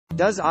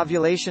Does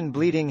ovulation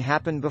bleeding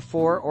happen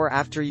before or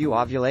after you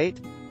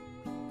ovulate?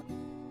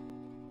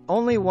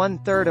 Only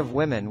 1/3 of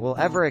women will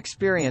ever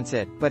experience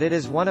it, but it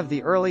is one of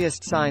the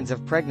earliest signs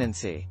of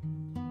pregnancy.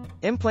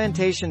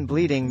 Implantation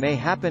bleeding may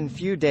happen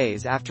few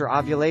days after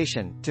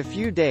ovulation, to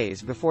few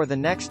days before the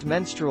next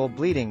menstrual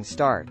bleeding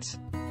starts.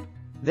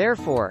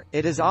 Therefore,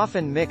 it is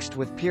often mixed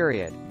with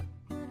period.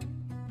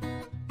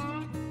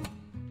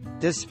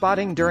 Does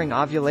spotting during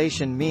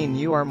ovulation mean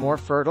you are more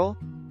fertile?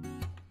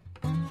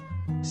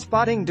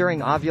 Spotting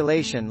during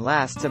ovulation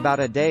lasts about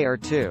a day or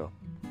two.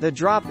 The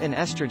drop in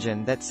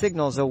estrogen that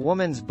signals a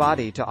woman's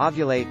body to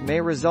ovulate may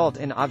result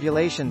in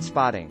ovulation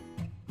spotting.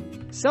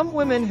 Some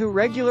women who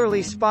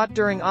regularly spot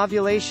during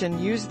ovulation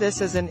use this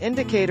as an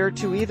indicator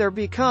to either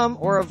become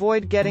or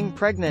avoid getting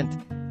pregnant.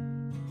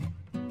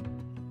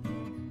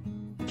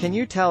 Can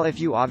you tell if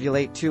you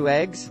ovulate 2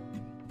 eggs?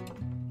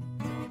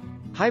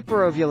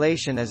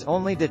 Hyperovulation is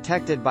only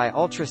detected by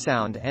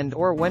ultrasound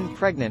and/or when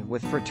pregnant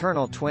with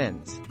fraternal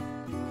twins.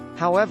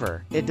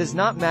 However, it does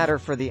not matter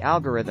for the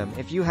algorithm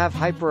if you have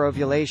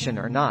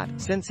hyperovulation or not,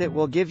 since it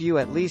will give you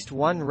at least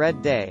 1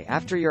 red day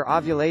after your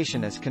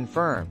ovulation is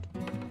confirmed.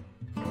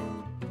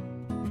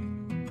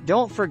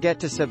 Don't forget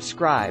to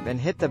subscribe and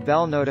hit the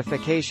bell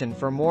notification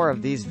for more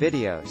of these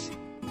videos.